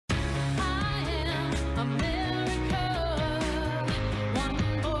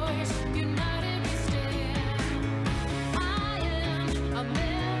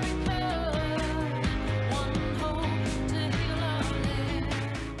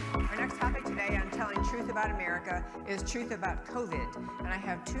about America is truth about COVID. And I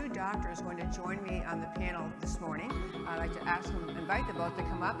have two doctors going to join me on the panel this morning. I'd like to invite them both to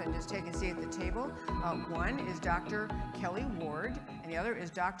come up and just take a seat at the table. One is Dr. Kelli Ward, and the other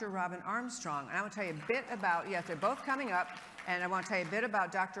is Dr. Robin Armstrong. And I want to tell you a bit about, yes, they're both coming up. And I want to tell you a bit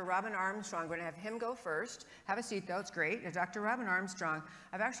about Dr. Robin Armstrong. I'm going to have him go first. Have a seat, though. It's great. Dr. Robin Armstrong,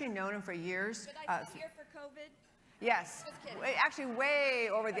 I've actually known him for years. Did I sit here for COVID? Yes. Just kidding. Actually, way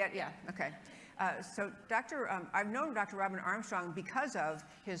over the, yeah, okay. So I've known Dr. Robin Armstrong because of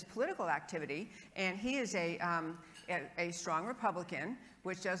his political activity, and he is a strong Republican,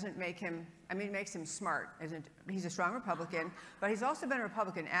 which doesn't make him, I mean, it makes him smart. He's a strong Republican, but he's also been a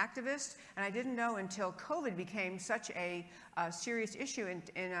Republican activist, and I didn't know until COVID became such a serious issue in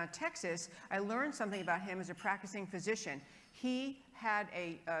Texas, I learned something about him as a practicing physician. He had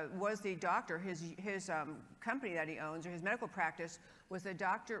was the doctor, his company that he owns, or his medical practice, was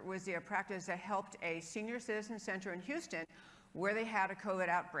the practice that helped a senior citizen center in Houston where they had a COVID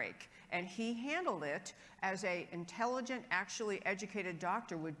outbreak. And he handled it as an intelligent, actually educated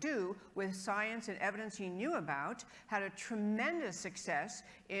doctor would do with science and evidence he knew about, had a tremendous success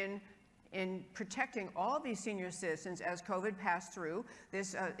in protecting all these senior citizens as COVID passed through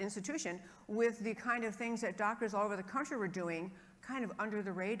this institution with the kind of things that doctors all over the country were doing kind of under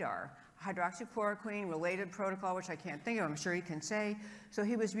the radar. Hydroxychloroquine, related protocol, which I can't think of, I'm sure he can say. So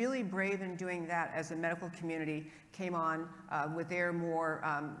he was really brave in doing that as the medical community came on with their more,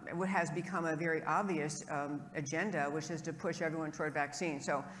 what has become a very obvious agenda, which is to push everyone toward vaccines.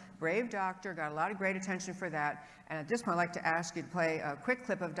 So brave doctor, got a lot of great attention for that. And at this point, I'd like to ask you to play a quick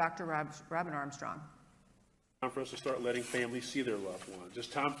clip of Dr. Robin Armstrong. Time for us to start letting families see their loved ones. It's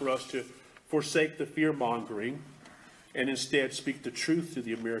time for us to forsake the fear-mongering and instead speak the truth to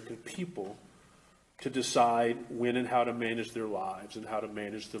the American people to decide when and how to manage their lives and how to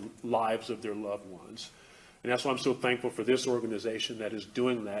manage the lives of their loved ones. And that's why I'm so thankful for this organization that is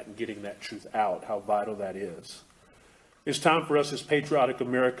doing that and getting that truth out, how vital that is. It's time for us as patriotic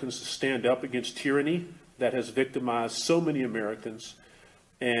Americans to stand up against tyranny that has victimized so many Americans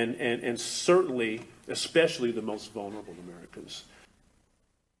and certainly, especially the most vulnerable Americans.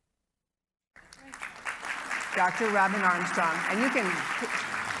 Dr. Robin Armstrong, and you can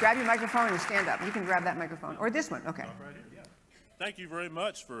grab your microphone and stand up. You can grab that microphone, or this one, okay. Right here, yeah. Thank you very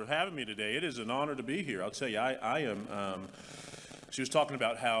much for having me today. It is an honor to be here. I'll tell you, I am, she was talking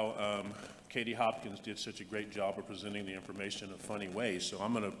about how Katie Hopkins did such a great job of presenting the information in a funny way, so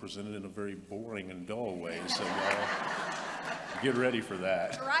I'm going to present it in a very boring and dull way, so y'all get ready for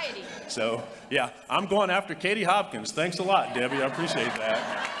that. Variety. So, yeah, I'm going after Katie Hopkins. Thanks a lot, Debbie. I appreciate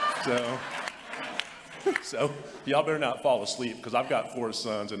that. So y'all better not fall asleep because I've got 4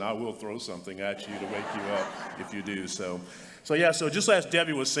 sons and I will throw something at you to wake you up if you do. So just as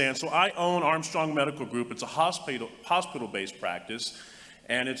Debbie was saying, so I own Armstrong Medical Group. It's a hospital-based practice,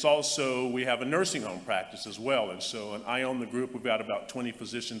 and it's also, we have a nursing home practice as well. And I own the group. We've got about 20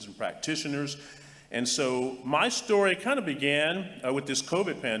 physicians and practitioners. And so my story kind of began with this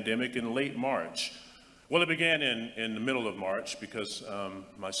COVID pandemic in late March. Well, it began in the middle of March because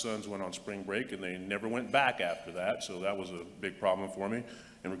my sons went on spring break and they never went back after that. So that was a big problem for me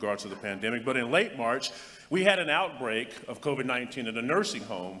in regards to the pandemic. But in late March, we had an outbreak of COVID-19 at a nursing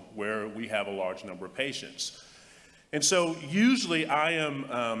home where we have a large number of patients. And so usually I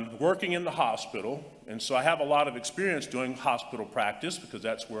am working in the hospital. And so I have a lot of experience doing hospital practice because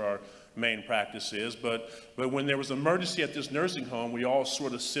that's where our main practice is, but when there was an emergency at this nursing home, we all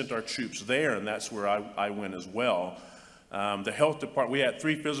sort of sent our troops there, and that's where I went as well. The health department, we had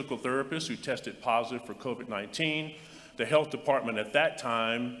 3 physical therapists who tested positive for COVID-19. The health department at that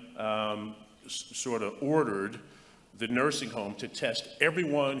time sort of ordered the nursing home to test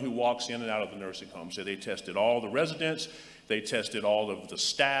everyone who walks in and out of the nursing home. So they tested all the residents, they tested all of the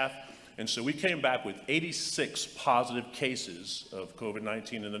staff. And so we came back with 86 positive cases of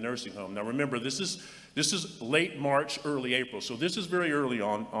COVID-19 in the nursing home. Now remember, this is late March, early April, so this is very early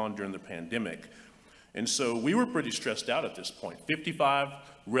on during the pandemic. And so we were pretty stressed out at this point. 55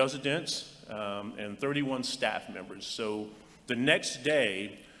 residents and 31 staff members. So the next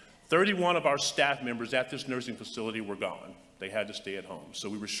day, 31 of our staff members at this nursing facility were gone. They had to stay at home. So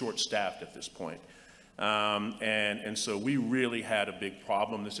we were short-staffed at this point. And so we really had a big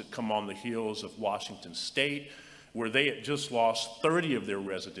problem. This had come on the heels of Washington State, where they had just lost 30 of their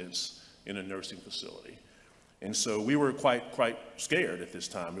residents in a nursing facility. And so we were quite scared at this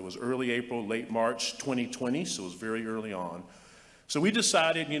time. It was early April, late March 2020, so it was very early on. So we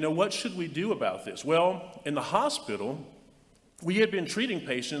decided, you know, what should we do about this? Well, in the hospital, we had been treating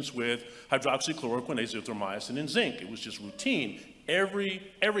patients with hydroxychloroquine, azithromycin, and zinc. It was just routine. Every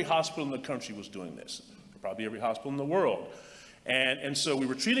hospital in the country was doing this. probably every hospital in the world. And so we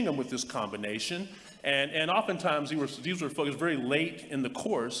were treating them with this combination. And oftentimes these were folks very late in the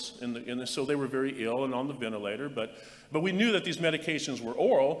course, so they were very ill and on the ventilator. But we knew that these medications were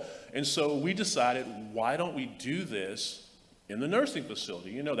oral, and so we decided, why don't we do this in the nursing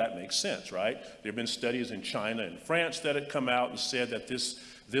facility? You know, that makes sense, right? There have been studies in China and France that had come out and said that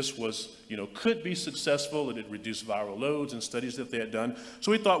this was, could be successful, and it reduced viral loads, and studies that they had done.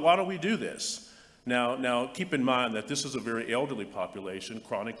 So we thought, why don't we do this? Now, keep in mind that this is a very elderly population,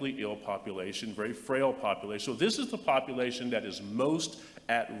 chronically ill population, very frail population. So this is the population that is most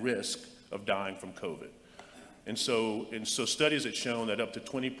at risk of dying from COVID. And so studies have shown that up to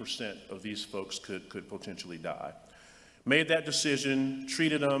 20% of these folks could potentially die. Made that decision,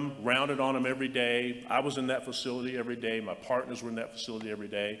 treated them, rounded on them every day. I was in that facility every day. My partners were in that facility every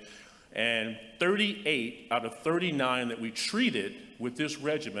day. And 38 out of 39 that we treated with this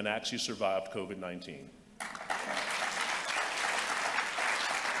regimen actually survived COVID-19.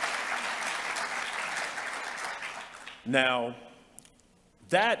 Now,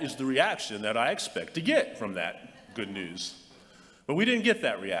 that is the reaction that I expect to get from that good news. But we didn't get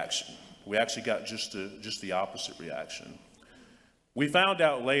that reaction. We actually got just the opposite reaction. We found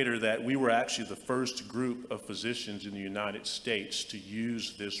out later that we were actually the first group of physicians in the United States to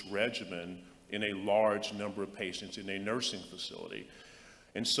use this regimen in a large number of patients in a nursing facility.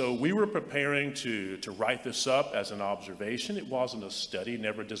 And so we were preparing to write this up as an observation. It wasn't a study,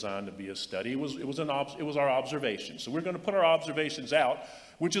 never designed to be a study. It was our observation. So we're going to put our observations out,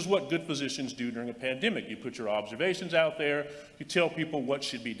 which is what good physicians do during a pandemic. You put your observations out there, you tell people what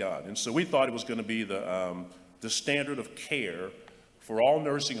should be done. And so we thought it was going to be the standard of care for all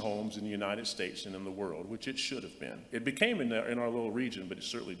nursing homes in the United States and in the world, which it should have been. It became in our little region, but it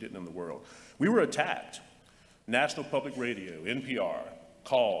certainly didn't in the world. We were attacked. National Public Radio, NPR,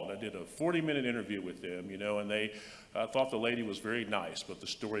 called. I did a 40-minute interview with them, and they thought the lady was very nice, but the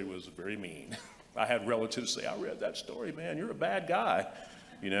story was very mean. I had relatives say, I read that story, man, you're a bad guy,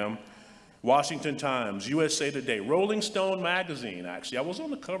 Washington Times, USA Today, Rolling Stone magazine, actually. I was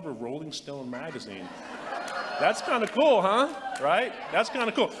on the cover of Rolling Stone magazine. That's kind of cool, huh? Right? That's kind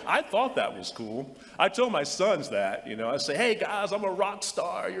of cool. I thought that was cool. I told my sons that, I say, hey guys, I'm a rock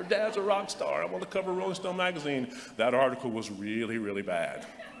star. Your dad's a rock star. I'm on the cover of Rolling Stone magazine. That article was really, really bad.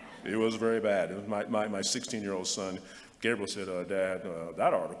 It was very bad. It was my 16-year-old son, Gabriel, said, Dad,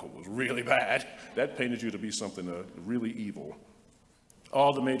 that article was really bad. That painted you to be something really evil.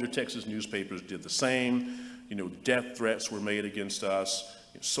 All the major Texas newspapers did the same. Death threats were made against us.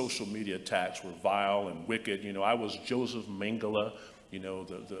 Social media attacks were vile and wicked. I was Joseph Mengele,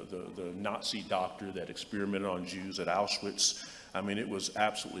 the Nazi doctor that experimented on Jews at Auschwitz. I mean, it was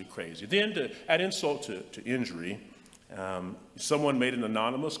absolutely crazy. Then, to add insult to injury, someone made an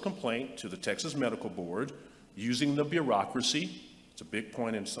anonymous complaint to the Texas Medical Board using the bureaucracy. It's a big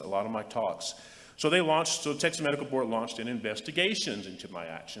point in a lot of my talks. So Texas Medical Board launched an investigation into my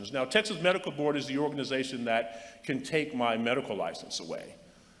actions. Now, Texas Medical Board is the organization that can take my medical license away.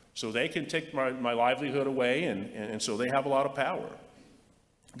 So they can take my livelihood away, and so they have a lot of power.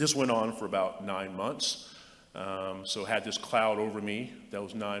 This went on for about 9 months. So had this cloud over me. That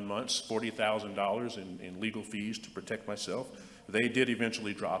was 9 months, $40,000 in legal fees to protect myself. They did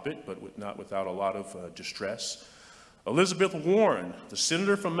eventually drop it, but not without a lot of distress. Elizabeth Warren, the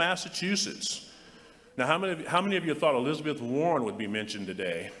senator from Massachusetts. Now, how many of you thought Elizabeth Warren would be mentioned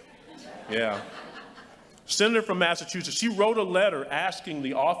today? Yeah. Senator from Massachusetts, she wrote a letter asking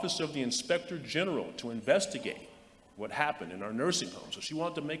the Office of the Inspector General to investigate what happened in our nursing homes. So she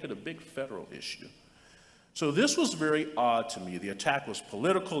wanted to make it a big federal issue. So this was very odd to me. The attack was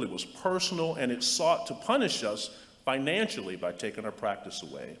political, it was personal, and it sought to punish us financially by taking our practice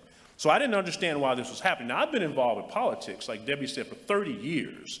away. So I didn't understand why this was happening. Now, I've been involved with politics, like Debbie said, for 30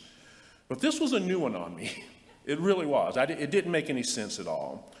 years. But this was a new one on me. It really was. It didn't make any sense at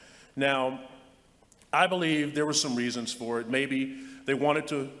all. Now, I believe there were some reasons for it. Maybe they wanted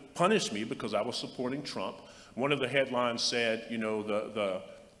to punish me because I was supporting Trump. One of the headlines said,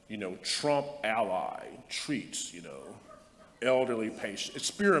 Trump ally treats, elderly patients,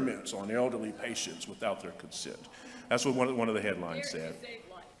 experiments on elderly patients without their consent. That's what one of the headlines said.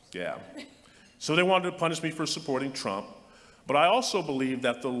 Yeah. So they wanted to punish me for supporting Trump. But I also believe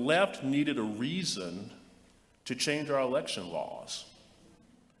that the left needed a reason to change our election laws.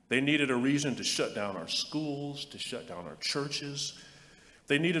 They needed a reason to shut down our schools, to shut down our churches.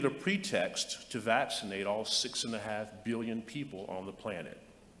 They needed a pretext to vaccinate all 6.5 billion people on the planet.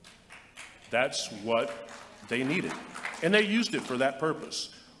 That's what they needed. And they used it for that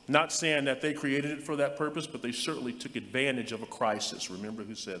purpose. Not saying that they created it for that purpose, but they certainly took advantage of a crisis. Remember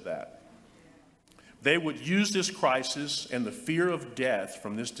who said that? They would use this crisis and the fear of death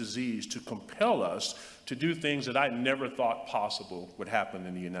from this disease to compel us to do things that I never thought possible would happen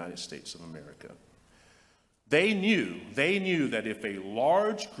in the United States of America. They knew that if a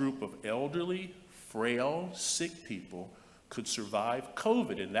large group of elderly, frail, sick people could survive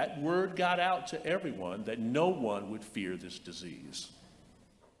COVID, and that word got out to everyone, that no one would fear this disease.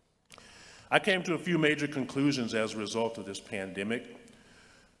 I came to a few major conclusions as a result of this pandemic.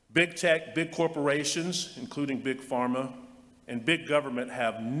 Big tech, big corporations, including big pharma, and big government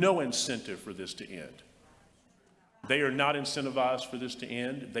have no incentive for this to end. They are not incentivized for this to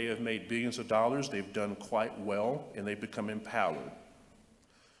end. They have made billions of dollars. They've done quite well, and they've become empowered.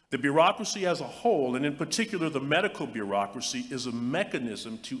 The bureaucracy as a whole, and in particular the medical bureaucracy, is a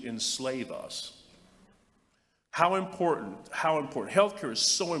mechanism to enslave us. How important. Healthcare is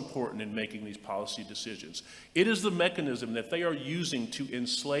so important in making these policy decisions. It is the mechanism that they are using to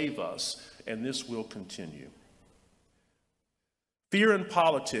enslave us, and this will continue. Fear in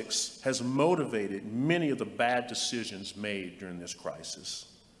politics has motivated many of the bad decisions made during this crisis.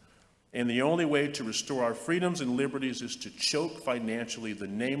 And the only way to restore our freedoms and liberties is to choke financially the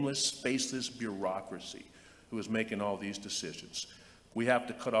nameless, faceless bureaucracy who is making all these decisions. We have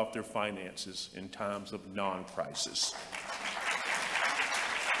to cut off their finances in times of non-crisis.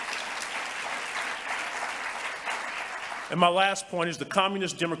 And my last point is the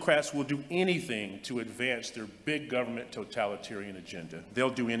communist Democrats will do anything to advance their big government totalitarian agenda. They'll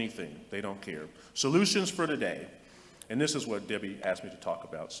do anything. They don't care. Solutions for today. And this is what Debbie asked me to talk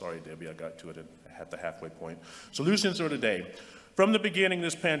about. Sorry, Debbie, I got to it at the halfway point. Solutions for today. From the beginning of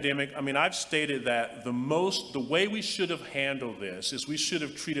this pandemic, I've stated that the way we should have handled this is we should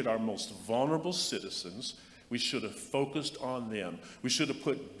have treated our most vulnerable citizens. We should have focused on them. We should have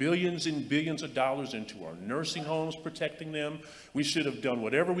put billions and billions of dollars into our nursing homes, protecting them. We should have done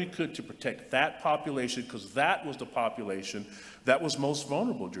whatever we could to protect that population, because that was the population that was most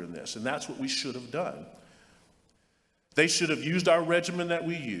vulnerable during this, and that's what we should have done. They should have used our regimen that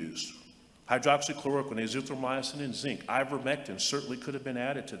we used. Hydroxychloroquine, azithromycin, and zinc. Ivermectin certainly could have been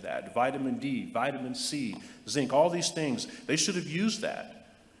added to that. Vitamin D, vitamin C, zinc, all these things, they should have used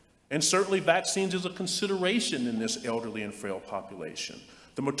that. And certainly vaccines is a consideration in this elderly and frail population.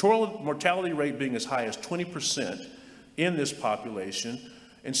 The mortality rate being as high as 20% in this population,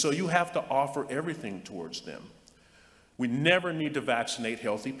 and so you have to offer everything towards them. We never need to vaccinate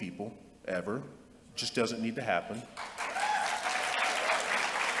healthy people, ever. It just doesn't need to happen.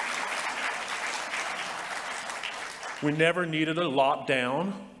 We never needed a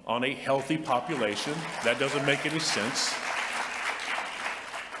lockdown on a healthy population. That doesn't make any sense.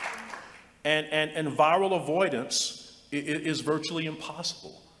 And viral avoidance is virtually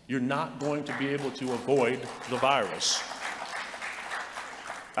impossible. You're not going to be able to avoid the virus.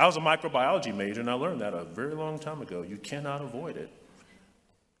 I was a microbiology major, and I learned that a very long time ago. You cannot avoid it.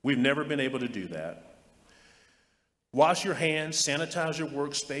 We've never been able to do that. Wash your hands, sanitize your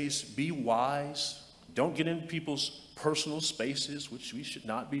workspace, be wise. Don't get into people's personal spaces, which we should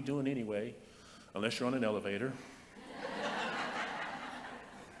not be doing anyway, unless you're on an elevator.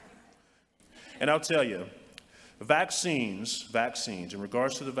 And I'll tell you, vaccines, in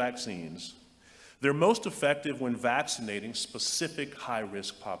regards to the vaccines, they're most effective when vaccinating specific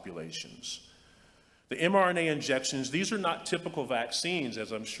high-risk populations. The mRNA injections, these are not typical vaccines,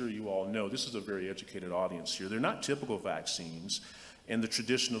 as I'm sure you all know. This is a very educated audience here. They're not typical vaccines in the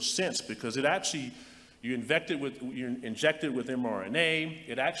traditional sense, because it actually, you're injected with mRNA.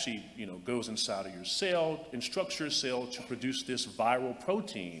 It actually, goes inside of your cell, instructs your cell to produce this viral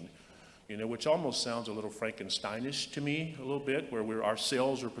protein, which almost sounds a little Frankensteinish to me, a little bit, where our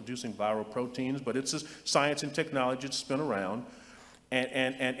cells are producing viral proteins, but it's a science and technology to spin around.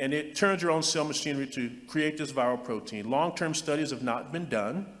 And it turns your own cell machinery to create this viral protein. Long-term studies have not been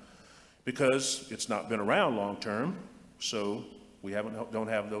done because it's not been around long-term, so we don't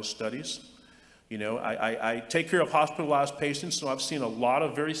have those studies. I take care of hospitalized patients, so I've seen a lot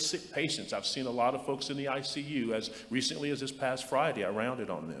of very sick patients. I've seen a lot of folks in the ICU. As recently as this past Friday, I rounded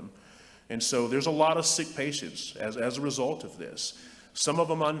on them. And so there's a lot of sick patients as a result of this. Some of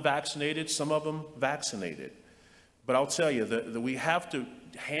them unvaccinated, some of them vaccinated. But I'll tell you that we have to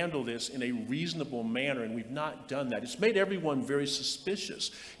handle this in a reasonable manner, and we've not done that. It's made everyone very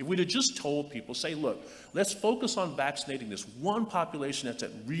suspicious. If we'd have just told people, say, look, let's focus on vaccinating this one population that's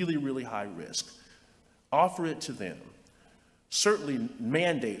at really, really high risk. Offer it to them. Certainly,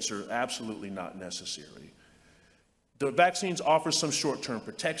 mandates are absolutely not necessary. The vaccines offer some short-term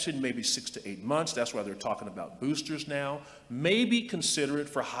protection, maybe 6 to 8 months. That's why they're talking about boosters now. Maybe consider it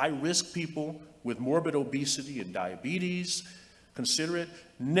for high-risk people with morbid obesity and diabetes. consider it.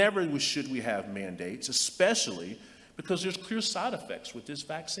 Never should we have mandates, especially because there's clear side effects with this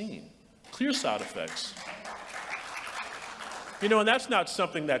vaccine. Clear side effects. You know, and that's not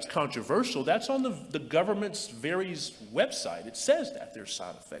something that's controversial. That's on the government's very website. It says that there's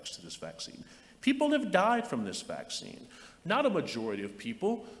side effects to this vaccine. People have died from this vaccine. Not a majority of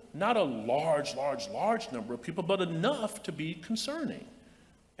people, not a large number of people, but enough to be concerning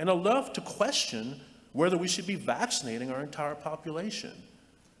and enough to question whether we should be vaccinating our entire population.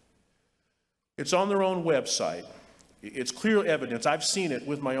 It's on their own website. It's clear evidence. I've seen it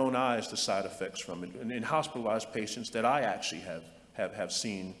with my own eyes, the side effects from it, in hospitalized patients that I actually have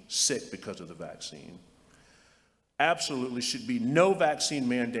seen sick because of the vaccine. Absolutely should be no vaccine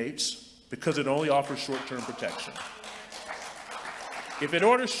mandates because it only offers short-term protection.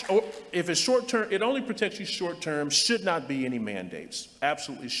 If it's short-term, it only protects you short-term, should not be any mandates.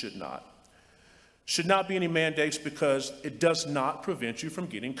 Absolutely should not. Should not be any mandates because it does not prevent you from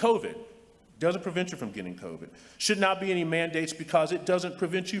getting COVID. Doesn't prevent you from getting COVID. Should not be any mandates because it doesn't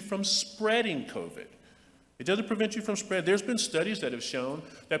prevent you from spreading COVID. It doesn't prevent you from spread. There's been studies that have shown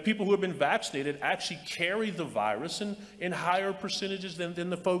that people who have been vaccinated actually carry the virus in higher percentages than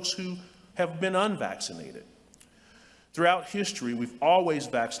the folks who have been unvaccinated. Throughout history, we've always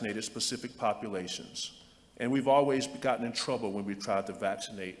vaccinated specific populations, and we've always gotten in trouble when we tried to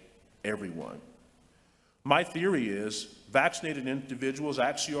vaccinate everyone. My theory is vaccinated individuals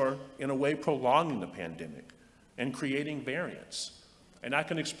actually are, in a way, prolonging the pandemic and creating variants. And I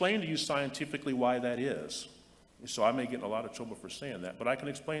can explain to you scientifically why that is. So I may get in a lot of trouble for saying that, but I can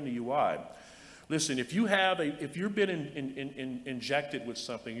explain to you why. Listen, if you've been injected with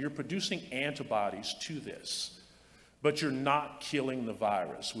something, you're producing antibodies to this, but you're not killing the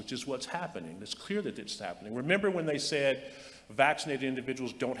virus, which is what's happening. It's clear that it's happening. Remember when they said vaccinated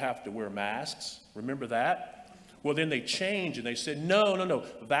individuals don't have to wear masks? Remember that? Well, then they changed and they said, no,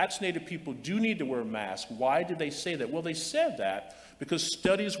 vaccinated people do need to wear masks. Why did they say that? Well, they said that because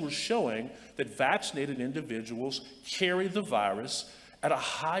studies were showing that vaccinated individuals carry the virus at a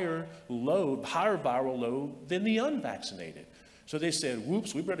higher viral load than the unvaccinated. So they said,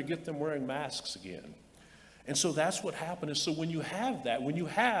 whoops, we better get them wearing masks again. And so that's what happened. And so when you have that, when you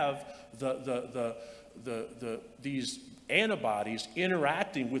have these antibodies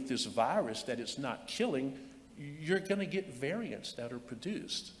interacting with this virus that it's not killing, you're going to get variants that are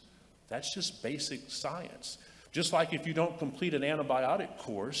produced. That's just basic science. Just like if you don't complete an antibiotic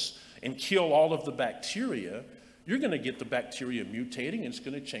course and kill all of the bacteria, you're going to get the bacteria mutating, and it's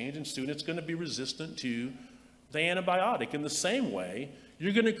going to change, and soon it's going to be resistant to the antibiotic. In the same way,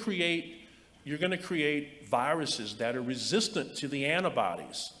 you're going to create viruses that are resistant to the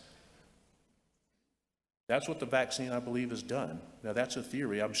antibodies. That's what the vaccine, I believe, has done. Now, that's a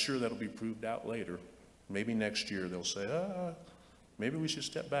theory. I'm sure that'll be proved out later. Maybe next year they'll say, maybe we should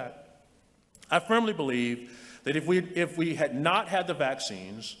step back. I firmly believe that if we had not had the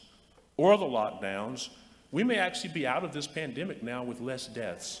vaccines or the lockdowns, we may actually be out of this pandemic now with less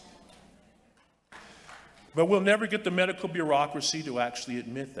deaths. But we'll never get the medical bureaucracy to actually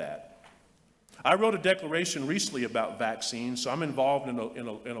admit that. I wrote a declaration recently about vaccines, so I'm involved in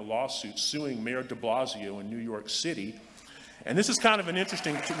a lawsuit suing Mayor de Blasio in New York City. And this is kind of an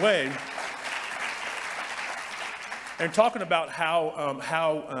interesting way. And talking about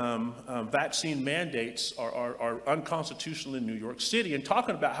how vaccine mandates are unconstitutional in New York City, and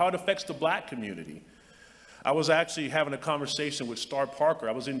talking about how it affects the black community. I was actually having a conversation with Star Parker.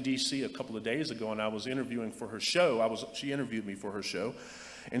 I was in D.C. a couple of days ago, and I was interviewing for her show. She interviewed me for her show.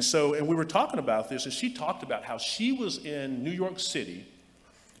 And we were talking about this, and she talked about how she was in New York City,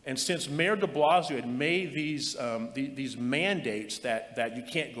 and since Mayor de Blasio had made these mandates that you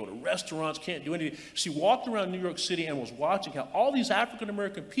can't go to restaurants, can't do anything, she walked around New York City and was watching how all these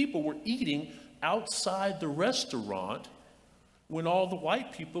African-American people were eating outside the restaurant when all the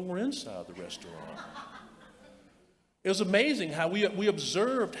white people were inside the restaurant. It was amazing how we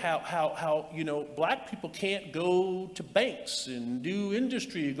observed how black people can't go to banks and do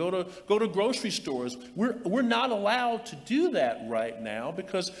industry, go to grocery stores. We're not allowed to do that right now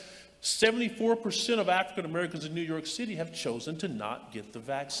because 74% of African Americans in New York City have chosen to not get the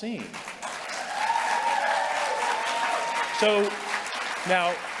vaccine. So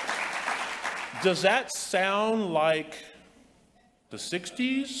now, does that sound like the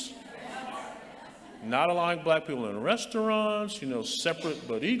 60s? Not allowing black people in restaurants, separate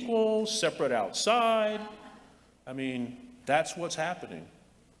but equal, separate outside. I mean, that's what's happening.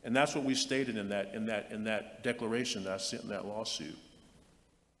 And that's what we stated in that declaration that I sent in that lawsuit.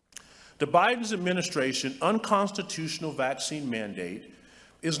 The Biden administration unconstitutional vaccine mandate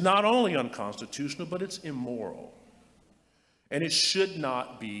is not only unconstitutional, but it's immoral. and it should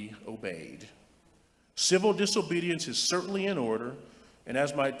not be obeyed. Civil disobedience is certainly in order, and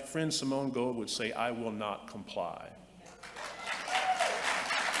as my friend Simone Gold would say, I will not comply.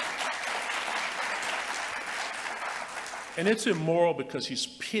 And it's immoral because he's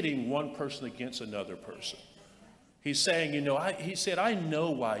pitting one person against another person. He's saying, he said, I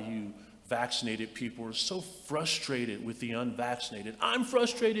know why you vaccinated people are so frustrated with the unvaccinated. I'm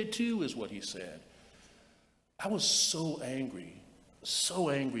frustrated too, is what he said. I was so angry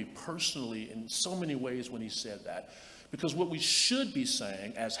personally in so many ways when he said that. Because what we should be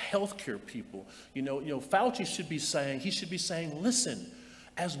saying as healthcare people, Fauci should be saying, listen,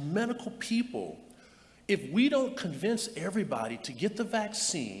 as medical people, if we don't convince everybody to get the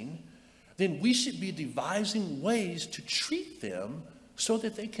vaccine, then we should be devising ways to treat them so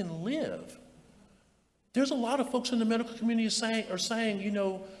that they can live. There's a lot of folks in the medical community saying,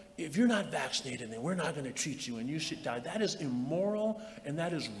 if you're not vaccinated, then we're not going to treat you and you should die. That is immoral and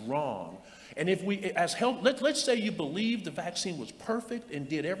that is wrong. And if we, as health, let's say you believe the vaccine was perfect and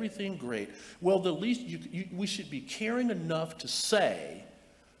did everything great. Well, the least we should be caring enough to say,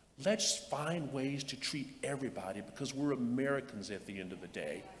 let's find ways to treat everybody because we're Americans at the end of the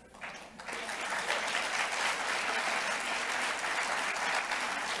day.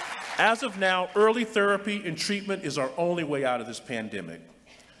 As of now, early therapy and treatment is our only way out of this pandemic.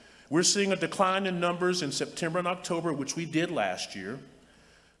 We're seeing a decline in numbers in September and October, which we did last year,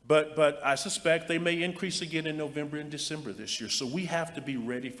 but I suspect they may increase again in November and December this year. So we have to be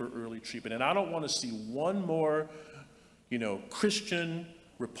ready for early treatment. And I don't want to see one more, Christian,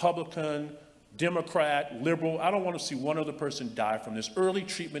 Republican, Democrat, liberal. I don't want to see one other person die from this. Early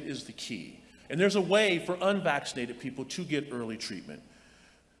treatment is the key. And there's a way for unvaccinated people to get early treatment.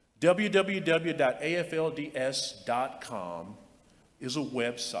 www.aflds.com is a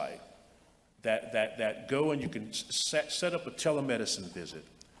website that go and you can set up a telemedicine visit.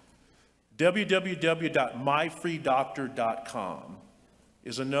 www.myfreedoctor.com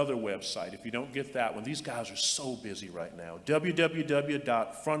is another website. If you don't get that one, these guys are so busy right now.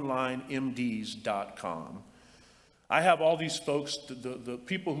 www.frontlinemds.com. I have all these folks, the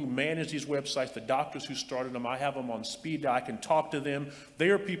people who manage these websites, the doctors who started them, I have them on speed dial. I can talk to them. They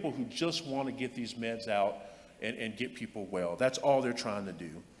are people who just want to get these meds out and get people well. That's all they're trying to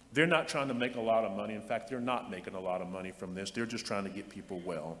do. They're not trying to make a lot of money. In fact, they're not making a lot of money from this. They're just trying to get people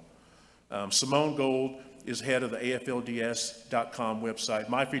well. Simone Gold is head of the AFLDS.com website.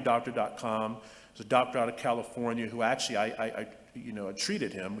 MyFreeDoctor.com is a doctor out of California who actually, I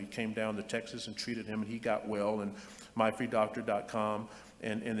treated him. We came down to Texas and treated him, and he got well. And MyFreeDoctor.com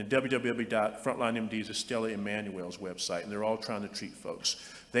and then www.frontlinemds is Stella Emanuel's website, and they're all trying to treat folks.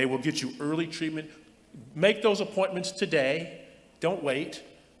 They will get you early treatment. Make those appointments today. Don't wait.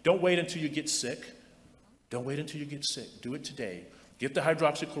 Don't wait until you get sick. Don't wait until you get sick. Do it today. Get the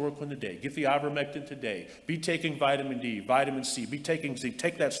hydroxychloroquine today. Get the ivermectin today. Be taking vitamin D, vitamin C. Be taking zinc.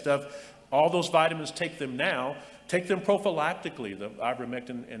 Take that stuff. All those vitamins, take them now. Take them prophylactically, the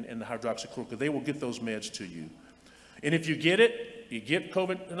ivermectin and the hydroxychloroquine. They will get those meds to you. And if you get it, you get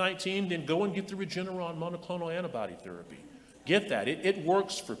COVID-19, then go and get the Regeneron monoclonal antibody therapy. Get that. It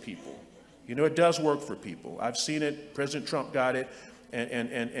works for people. It does work for people. I've seen it. President Trump got it.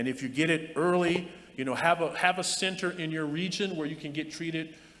 And if you get it early, have a center in your region where you can get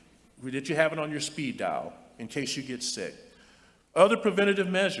treated, that you have it on your speed dial in case you get sick. Other preventative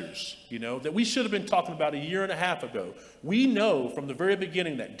measures, that we should have been talking about a year and a half ago. We know from the very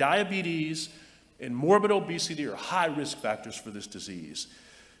beginning that diabetes and morbid obesity are high risk factors for this disease.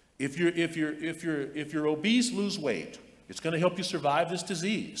 If you're obese, lose weight. It's going to help you survive this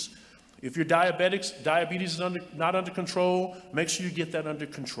disease. If your diabetes is not under control, make sure you get that under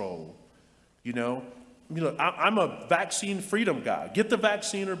control. I'm a vaccine freedom guy. Get the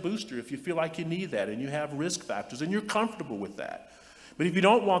vaccine or booster if you feel like you need that and you have risk factors and you're comfortable with that. But if you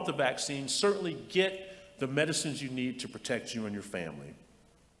don't want the vaccine, certainly get the medicines you need to protect you and your family.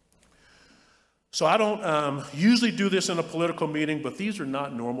 So I don't usually do this in a political meeting, but these are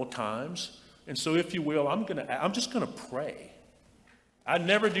not normal times. And so if you will, I'm just going to pray. I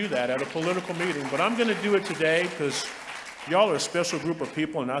never do that at a political meeting, but I'm going to do it today because y'all are a special group of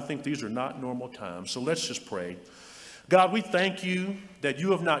people, and I think these are not normal times. So let's just pray. God, we thank you that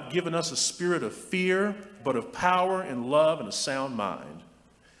you have not given us a spirit of fear, but of power and love and a sound mind.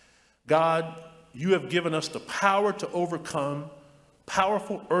 God, you have given us the power to overcome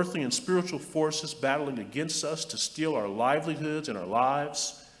powerful earthly and spiritual forces battling against us to steal our livelihoods and our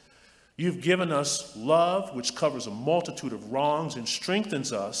lives. You've given us love, which covers a multitude of wrongs and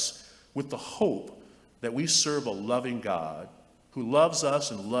strengthens us with the hope that we serve a loving God who loves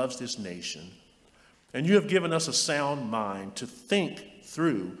us and loves this nation. And you have given us a sound mind to think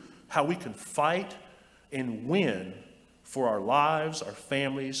through how we can fight and win for our lives, our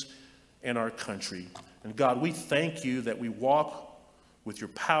families, and our country. And God, we thank you that we walk with your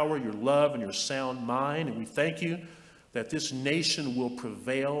power, your love, and your sound mind. And we thank you that this nation will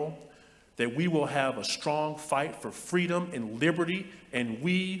prevail, that we will have a strong fight for freedom and liberty, and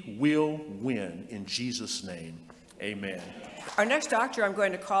we will win. In Jesus' name, amen. Our next doctor I'm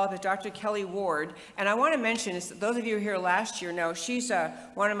going to call up is Dr. Kelli Ward, and I want to mention, those of you who were here last year know she's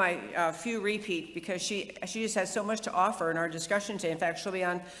one of my few repeats because she just has so much to offer in our discussion today. In fact, she'll be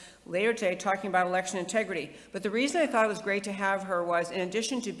on later today talking about election integrity. But the reason I thought it was great to have her was, in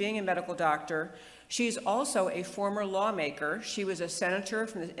addition to being a medical doctor, she's also a former lawmaker. She was a senator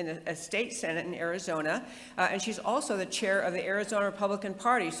in a state senate in Arizona, and she's also the chair of the Arizona Republican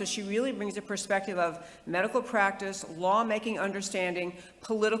Party. So she really brings a perspective of medical practice, lawmaking understanding,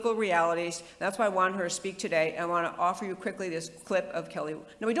 political realities. That's why I wanted her to speak today. I want to offer you quickly this clip of Kelli.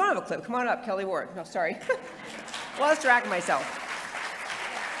 No, we don't have a clip. Come on up, Kelli Ward. No, sorry. Well, I was distracting myself.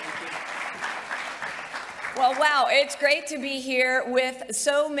 Well, wow, it's great to be here with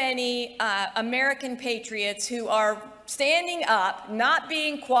so many American patriots who are standing up, not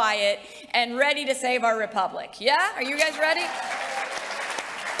being quiet, and ready to save our republic. Yeah? Are you guys ready?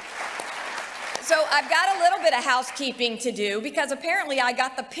 So I've got a little bit of housekeeping to do because apparently I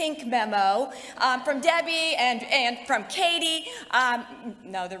got the pink memo from Debbie and from Katie.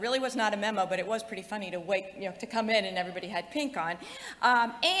 No, there really was not a memo, but it was pretty funny to wait, to come in and everybody had pink on.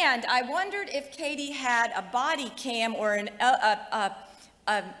 And I wondered if Katie had a body cam or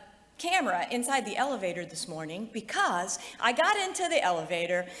a camera inside the elevator this morning because I got into the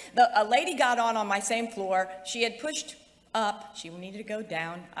elevator. A lady got on my same floor. She had pushed up, she needed to go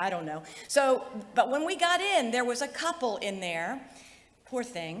down, I don't know. So, but when we got in, there was a couple in there, poor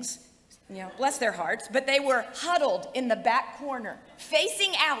things, bless their hearts, but they were huddled in the back corner,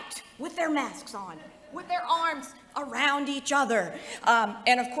 facing out with their masks on, with their arms around each other.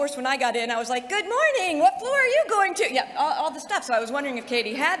 And of course, when I got in, I was like, good morning, what floor are you going to? Yeah, all the stuff. So I was wondering if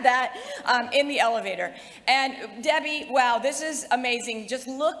Katie had that in the elevator. And Debbie, wow, this is amazing. Just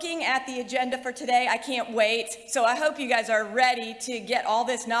looking at the agenda for today, I can't wait. So I hope you guys are ready to get all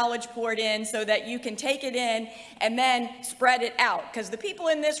this knowledge poured in so that you can take it in and then spread it out. Because the people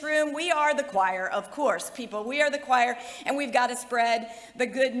in this room, we are the choir, of course, people. We are the choir, and we've got to spread the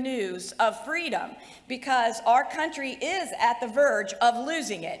good news of freedom because our country is at the verge of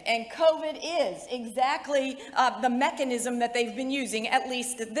losing it, and COVID is exactly the mechanism that they've been using, at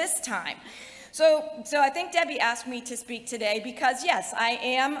least at this time. So I think Debbie asked me to speak today because, yes, I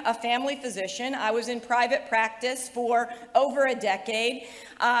am a family physician. I was in private practice for over a decade.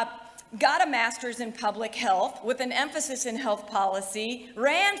 Got a master's in public health with an emphasis in health policy,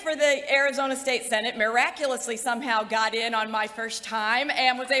 ran for the Arizona State Senate, miraculously somehow got in on my first time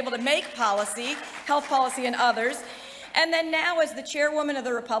and was able to make policy, health policy and others. And then now as the chairwoman of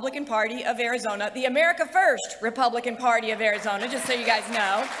the Republican Party of Arizona, the America First Republican Party of Arizona, just so you guys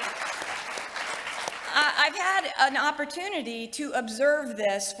know. I've had an opportunity to observe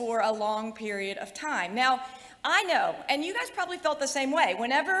this for a long period of time. Now, I know, and you guys probably felt the same way.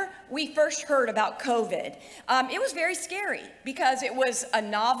 Whenever we first heard about COVID, it was very scary because it was a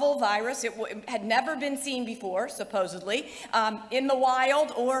novel virus. It had never been seen before, supposedly, in the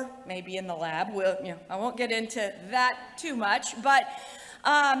wild or maybe in the lab. I won't get into that too much, but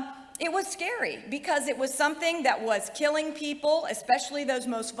it was scary because it was something that was killing people, especially those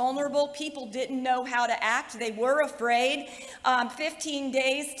most vulnerable. People didn't know how to act. They were afraid. 15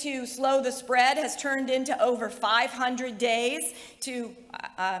 days to slow the spread has turned into over 500 days to,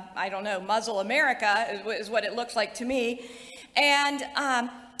 I don't know, muzzle America is what it looks like to me. And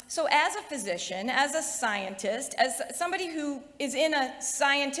so as a physician, as a scientist, as somebody who is in a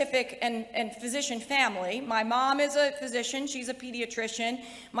scientific and physician family, my mom is a physician, she's a pediatrician,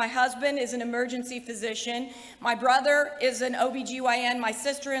 my husband is an emergency physician, my brother is an OBGYN, my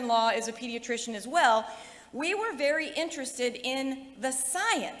sister-in-law is a pediatrician as well. We were very interested in the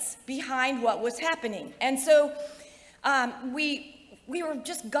science behind what was happening. And so we were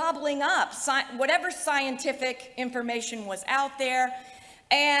just gobbling up whatever scientific information was out there.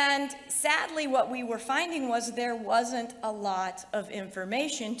 And sadly, what we were finding was there wasn't a lot of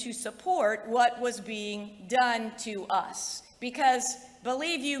information to support what was being done to us. Because,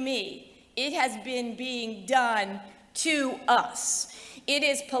 believe you me, it has been being done to us. It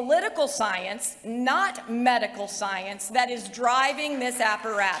is political science, not medical science, that is driving this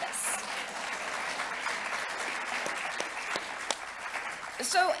apparatus.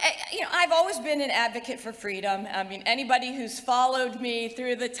 I've always been an advocate for freedom. I mean, anybody who's followed me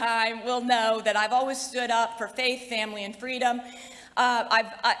through the time will know that I've always stood up for faith, family, and freedom.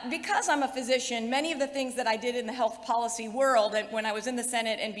 Because I'm a physician, many of the things that I did in the health policy world and when I was in the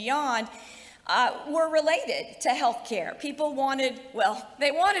Senate and beyond were related to health care. People wanted, well,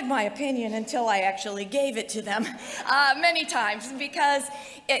 they wanted my opinion until I actually gave it to them many times, because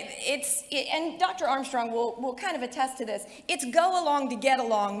and Dr. Armstrong will kind of attest to this, it's go along to get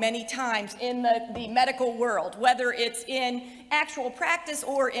along many times in the medical world, whether it's in actual practice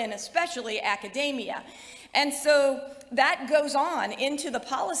or in especially academia. And so that goes on into the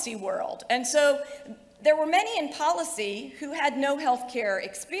policy world. And so there were many in policy who had no healthcare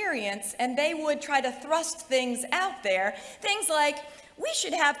experience, and they would try to thrust things out there, things like, we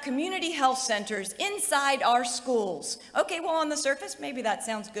should have community health centers inside our schools. Okay, well, on the surface, maybe that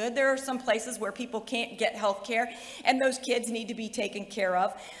sounds good. There are some places where people can't get health care, and those kids need to be taken care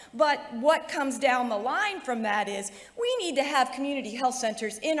of. But what comes down the line from that is we need to have community health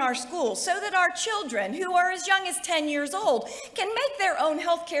centers in our schools so that our children, who are as young as 10 years old, can make their own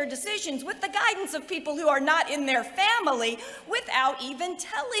health care decisions with the guidance of people who are not in their family without even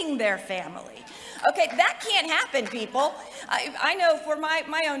telling their family. Okay, that can't happen, people. I know for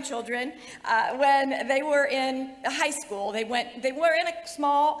my own children, when they were in high school, they were in a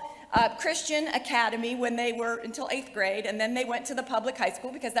small Christian academy when they were until 8th grade, and then they went to the public high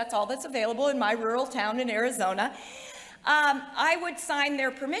school because that's all that's available in my rural town in Arizona. I would sign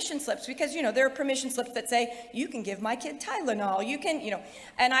their permission slips because, there are permission slips that say, you can give my kid Tylenol, you can,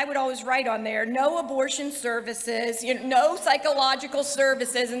 and I would always write on there, no abortion services, no psychological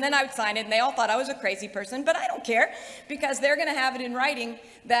services, and then I would sign it, and they all thought I was a crazy person, but I don't care because they're going to have it in writing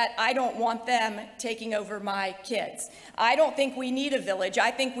that I don't want them taking over my kids. I don't think we need a village.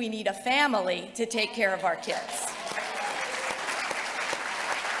 I think we need a family to take care of our kids.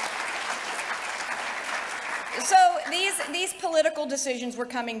 So these political decisions were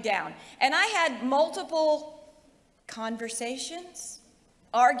coming down, and I had multiple conversations,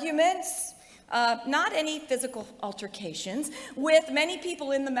 arguments, not any physical altercations, with many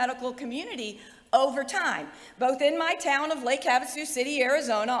people in the medical community over time, both in my town of Lake Havasu City,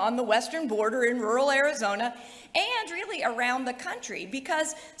 Arizona, on the western border in rural Arizona, and really around the country,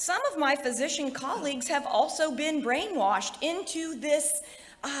 because some of my physician colleagues have also been brainwashed into this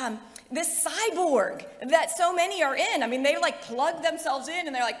cyborg that so many are in. I mean, they like plug themselves in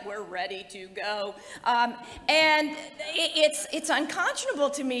and they're like, we're ready to go. And it's unconscionable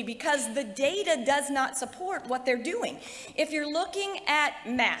to me because the data does not support what they're doing. If you're looking at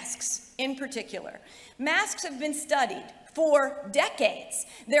masks in particular, masks have been studied for decades.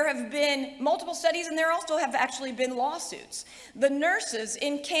 There have been multiple studies, and there also have actually been lawsuits. The nurses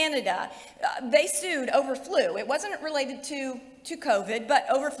in Canada, they sued over flu. It wasn't related to COVID, but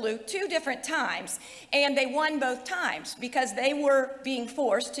over flu 2 different times. And they won both times because they were being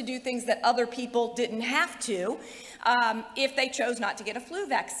forced to do things that other people didn't have to if they chose not to get a flu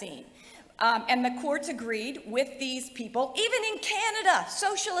vaccine. And the courts agreed with these people, even in Canada,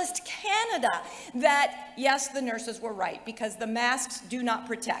 socialist Canada, that yes, the nurses were right because the masks do not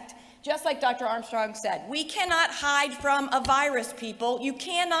protect. Just like Dr. Armstrong said, we cannot hide from a virus, people. You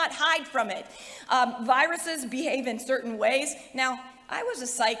cannot hide from it. Viruses behave in certain ways. Now, I was a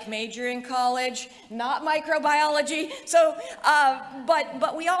psych major in college, not microbiology. So,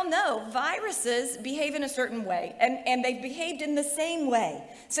 but we all know viruses behave in a certain way, and they've behaved in the same way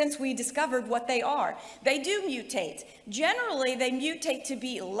since we discovered what they are. They do mutate. Generally, they mutate to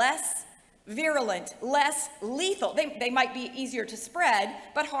be less virulent, less lethal. They might be easier to spread,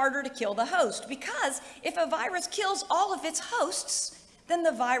 but harder to kill the host, because if a virus kills all of its hosts, then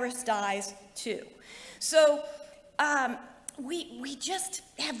the virus dies too. So, we just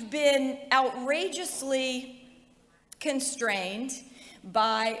have been outrageously constrained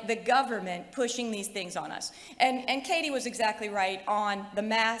by the government pushing these things on us. And Katie was exactly right on the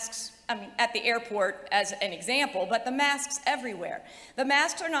masks. I mean, at the airport as an example, but the masks everywhere. The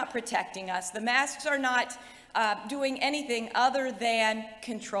masks are not protecting us. The masks are not doing anything other than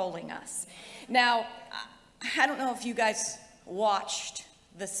controlling us. Now, I don't know if you guys watched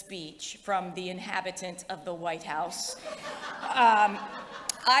the speech from the inhabitant of the White House.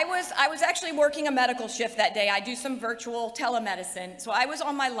 I was actually working a medical shift that day. I do some virtual telemedicine. So I was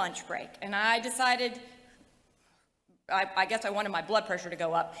on my lunch break, and I decided, I guess I wanted my blood pressure to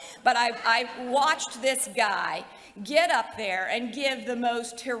go up, but I watched this guy get up there and give the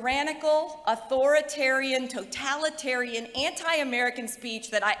most tyrannical, authoritarian, totalitarian, anti-American speech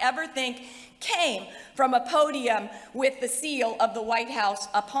that I ever think came from a podium with the seal of the White House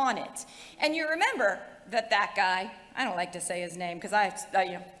upon it. And you remember that guy I don't like to say his name because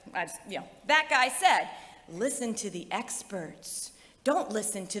that guy said, listen to the experts. Don't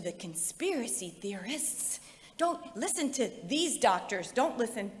listen to the conspiracy theorists. Don't listen to these doctors. Don't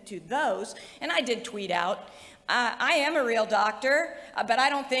listen to those. And I did tweet out, I am a real doctor, but I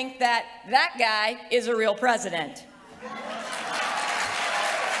don't think that that guy is a real president.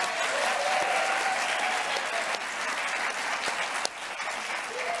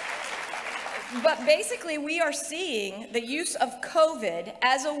 But basically, we are seeing the use of COVID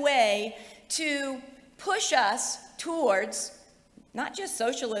as a way to push us towards not just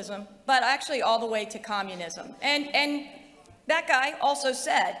socialism, but actually all the way to communism. And that guy also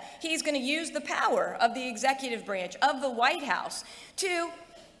said he's going to use the power of the executive branch of the White House to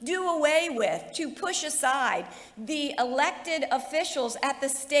do away with, to push aside the elected officials at the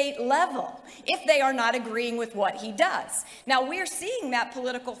state level if they are not agreeing with what he does. Now, we're seeing that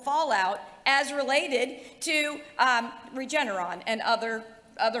political fallout as related to Regeneron and other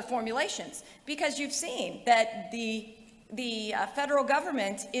formulations, because you've seen that the federal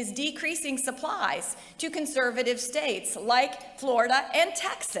government is decreasing supplies to conservative states like Florida and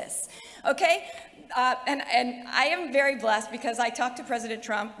Texas, okay? And I am very blessed because I talk to President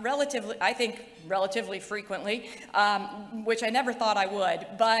Trump relatively frequently, which I never thought I would.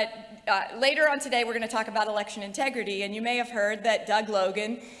 But later on today, we're going to talk about election integrity. And you may have heard that Doug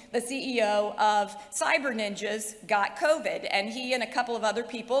Logan, the CEO of Cyber Ninjas, got COVID. And he and a couple of other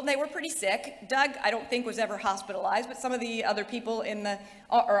people, they were pretty sick. Doug, I don't think, was ever hospitalized, but some of the other people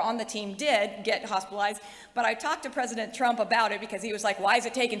on the team did get hospitalized. But I talked to President Trump about it because he was like, why is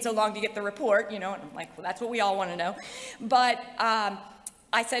it taking so long to get the report? You know, and I'm like, well, that's what we all want to know. But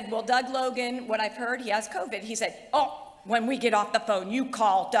I said, well, Doug Logan, what I've heard, he has COVID. He said, oh, when we get off the phone, you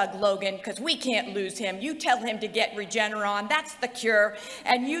call Doug Logan because we can't lose him. You tell him to get Regeneron. That's the cure.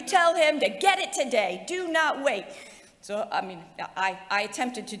 And you tell him to get it today. Do not wait. So, I mean, I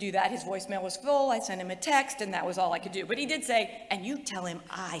attempted to do that. His voicemail was full. I sent him a text, and that was all I could do. But he did say, and you tell him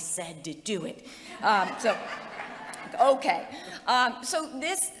I said to do it. Okay. So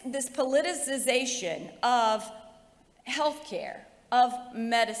this politicization of healthcare, of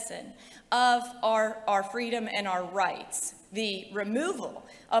medicine, of our freedom and our rights, the removal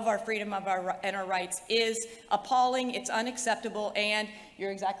of our freedom and our rights is appalling. It's unacceptable. And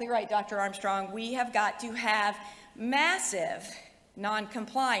you're exactly right, Dr. Armstrong. We have got to have massive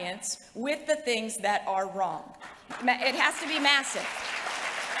non-compliance with the things that are wrong. It has to be massive.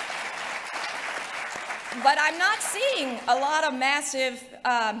 But I'm not seeing a lot of massive,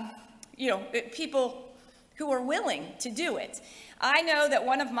 people who are willing to do it. I know that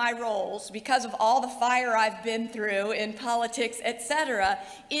one of my roles, because of all the fire I've been through in politics, etc.,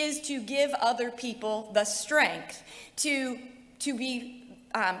 is to give other people the strength to be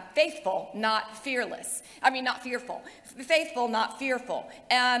faithful, not fearless. I mean, not fearful. Faithful, not fearful.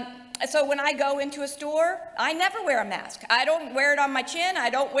 So when I go into a store, I never wear a mask. I don't wear it on my chin.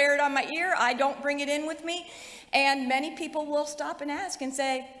 I don't wear it on my ear. I don't bring it in with me. And many people will stop and ask and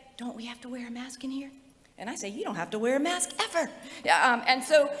say, don't we have to wear a mask in here? And I say, you don't have to wear a mask ever. And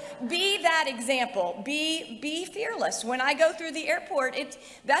so be that example. Be fearless. When I go through the airport,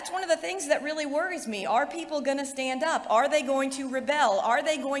 that's one of the things that really worries me. Are people going to stand up? Are they going to rebel? Are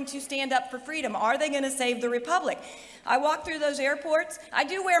they going to stand up for freedom? Are they going to save the republic? I walk through those airports. I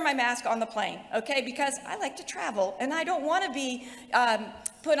do wear my mask on the plane, okay, because I like to travel, and I don't want to be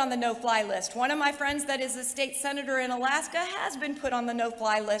put on the no-fly list. One of my friends that is a state senator in Alaska has been put on the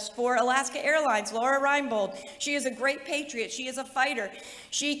no-fly list for Alaska Airlines, Laura Reinbold. She is a great patriot. She is a fighter.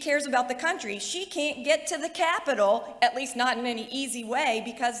 She cares about the country. She can't get to the Capitol, at least not in any easy way,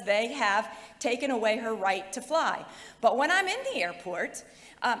 because they have taken away her right to fly. But when I'm in the airport,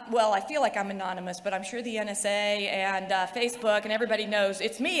 well, I feel like I'm anonymous, but I'm sure the NSA and Facebook and everybody knows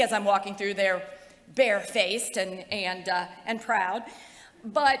it's me as I'm walking through there barefaced and proud.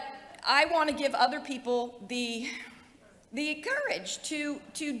 But I want to give other people the courage to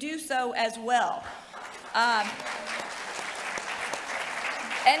do so as well.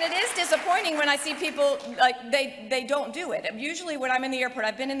 And it is disappointing when I see people, like, they don't do it. Usually when I'm in the airport,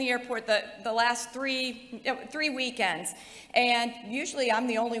 I've been in the airport the last three weekends, and usually I'm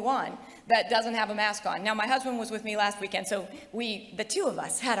the only one that doesn't have a mask on. Now, my husband was with me last weekend, so the two of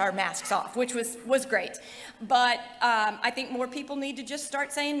us had our masks off, which was great. But I think more people need to just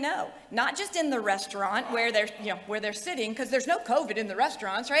start saying no, not just in the restaurant where they're sitting, because there's no COVID in the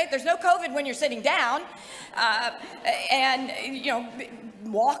restaurants, right? There's no COVID when you're sitting down,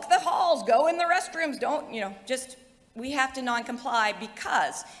 walk the halls, go in the restrooms, we have to non-comply,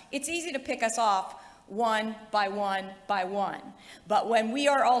 because it's easy to pick us off one by one by one. But when we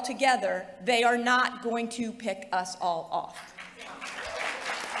are all together, they are not going to pick us all off.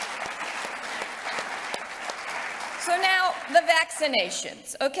 So now, the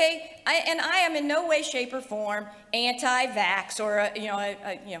vaccinations, okay? I am in no way, shape, or form anti-vax or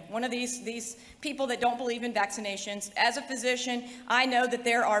one of these people that don't believe in vaccinations. As a physician, I know that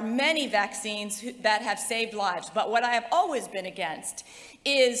there are many vaccines that have saved lives. But what I have always been against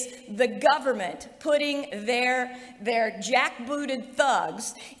is the government putting their jackbooted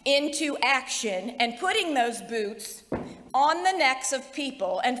thugs into action and putting those boots on the necks of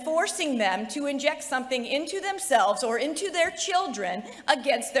people and forcing them to inject something into themselves or into their children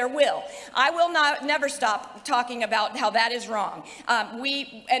against their will. I will never stop talking about how that is wrong.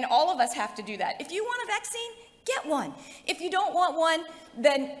 And all of us have to do that. If you want a vaccine, get one. If you don't want one,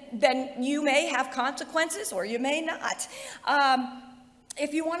 then you may have consequences or you may not.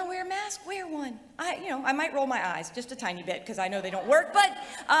 If you want to wear a mask, wear one. I might roll my eyes just a tiny bit because I know they don't work, but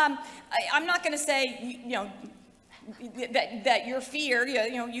I'm not going to say, that your fear,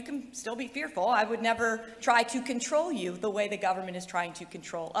 you can still be fearful. I would never try to control you the way the government is trying to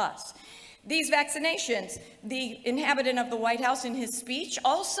control us. These vaccinations, the inhabitant of the White House in his speech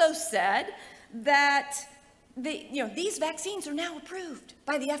also said that these vaccines are now approved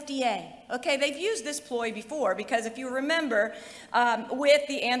by the FDA. Okay, they've used this ploy before because if you remember, with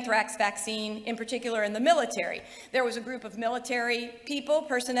the anthrax vaccine in particular in the military, there was a group of military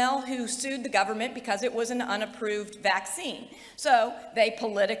personnel who sued the government because it was an unapproved vaccine. So they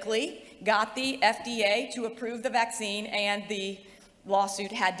politically got the FDA to approve the vaccine and the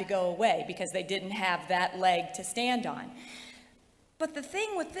lawsuit had to go away because they didn't have that leg to stand on. But the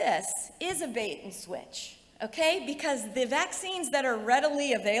thing with this is a bait and switch. Okay, because the vaccines that are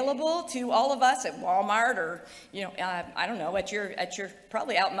readily available to all of us at Walmart or, I don't know, at your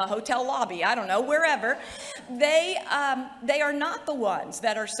probably out in the hotel lobby, I don't know, wherever, they are not the ones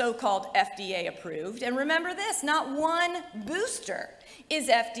that are so-called FDA approved. And remember this, not one booster is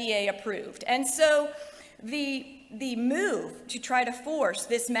FDA approved. And so the move to try to force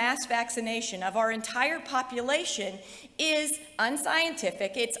this mass vaccination of our entire population is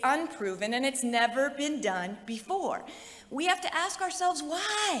unscientific, it's unproven, and it's never been done before. We have to ask ourselves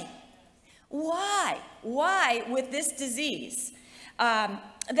why? Why with this disease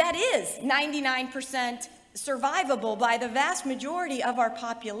that is 99% survivable by the vast majority of our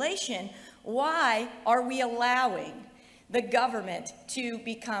population, why are we allowing the government to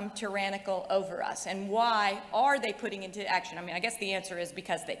become tyrannical over us? And why are they putting into action? I guess the answer is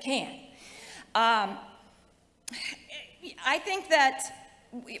because they can. I think that,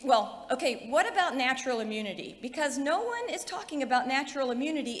 what about natural immunity? Because no one is talking about natural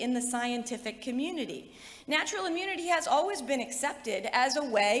immunity in the scientific community. Natural immunity has always been accepted as a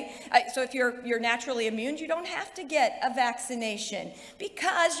way, so if you're naturally immune, you don't have to get a vaccination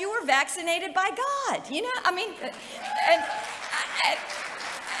because you were vaccinated by God,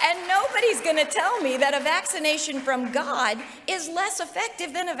 and nobody's going to tell me that a vaccination from God is less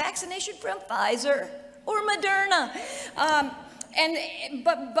effective than a vaccination from Pfizer or Moderna.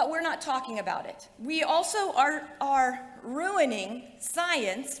 But we're not talking about it. We also are ruining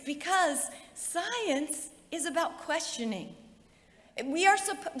science because science is about questioning.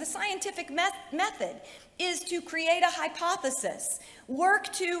 The scientific method is to create a hypothesis,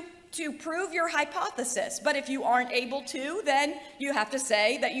 work to prove your hypothesis. But if you aren't able to, then you have to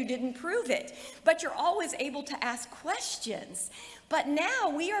say that you didn't prove it. But you're always able to ask questions. But now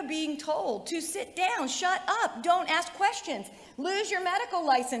we are being told to sit down, shut up, don't ask questions, lose your medical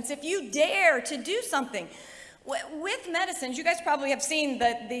license if you dare to do something. With medicines, you guys probably have seen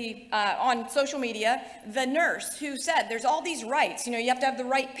on social media, the nurse who said there's all these rights. You have to have the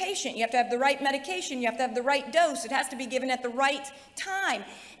right patient, you have to have the right medication, you have to have the right dose, it has to be given at the right time.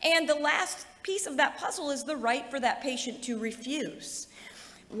 And the last piece of that puzzle is the right for that patient to refuse.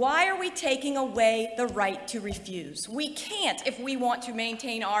 Why are we taking away the right to refuse? We can't if we want to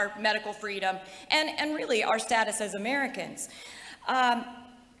maintain our medical freedom and really our status as Americans.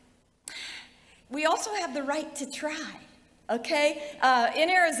 We also have the right to try, okay? In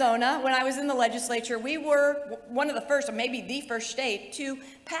Arizona, when I was in the legislature, we were one of the first, or maybe the first state, to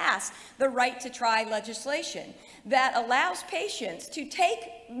pass the right to try legislation that allows patients to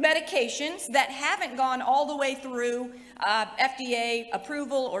take medications that haven't gone all the way through FDA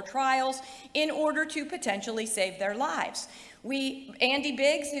approval or trials in order to potentially save their lives. Andy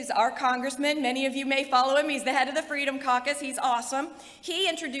Biggs, who's our congressman, many of you may follow him, he's the head of the Freedom Caucus, he's awesome. He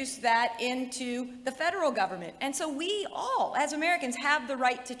introduced that into the federal government. And so we all, as Americans, have the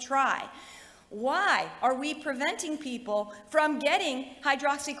right to try. Why are we preventing people from getting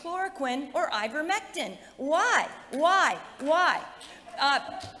hydroxychloroquine or ivermectin? Why? Why? Why?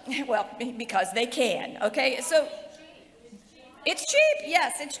 Well, because they can, okay? So it's cheap,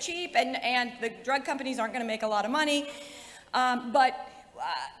 yes, it's cheap, and the drug companies aren't going to make a lot of money, but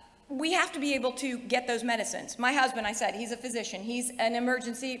we have to be able to get those medicines. My husband, I said, he's a physician. He's an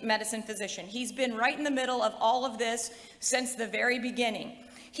emergency medicine physician. He's been right in the middle of all of this since the very beginning.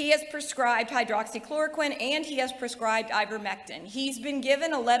 He has prescribed hydroxychloroquine and he has prescribed ivermectin. He's been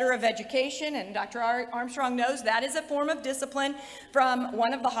given a letter of education, and Dr. Armstrong knows that is a form of discipline from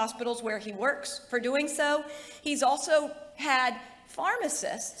one of the hospitals where he works for doing so. He's also had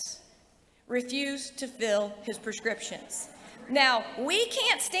pharmacists refuse to fill his prescriptions. Now, we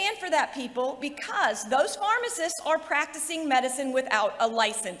can't stand for that, people, because those pharmacists are practicing medicine without a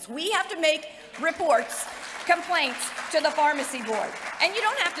license. We have to make reports, complaints to the pharmacy board. And you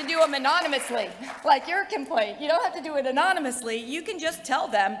don't have to do them anonymously, like your complaint. You don't have to do it anonymously. You can just tell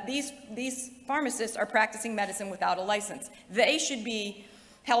them these pharmacists are practicing medicine without a license. They should be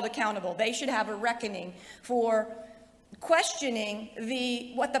held accountable. They should have a reckoning for questioning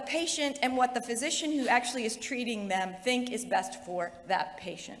what the patient and what the physician who actually is treating them think is best for that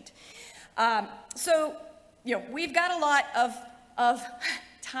patient. So, we've got a lot of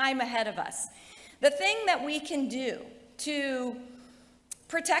time ahead of us. The thing that we can do to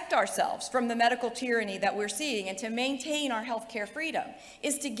protect ourselves from the medical tyranny that we're seeing and to maintain our healthcare freedom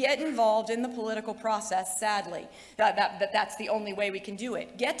is to get involved in the political process, sadly. That's the only way we can do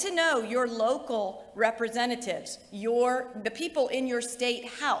it. Get to know your local representatives, the people in your state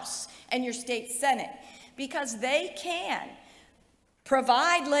house and your state senate, because they can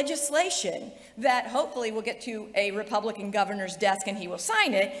provide legislation that hopefully will get to a Republican governor's desk and he will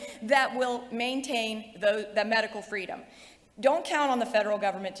sign it, that will maintain the medical freedom. Don't count on the federal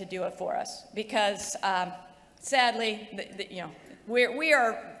government to do it for us, because sadly, we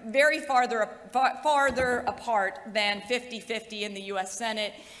are very farther apart than 50-50 in the U.S.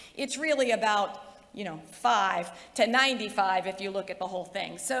 Senate. It's really about 5 to 95 if you look at the whole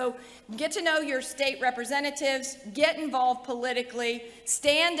thing. So get to know your state representatives, get involved politically,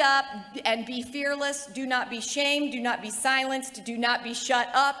 stand up and be fearless. Do not be shamed, do not be silenced, do not be shut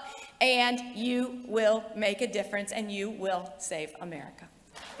up, and you will make a difference and you will save America.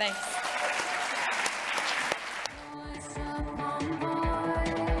 Thanks.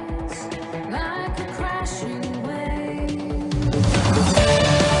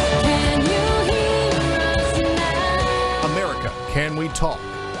 America, can we talk?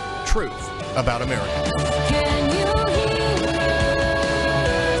 Truth about America.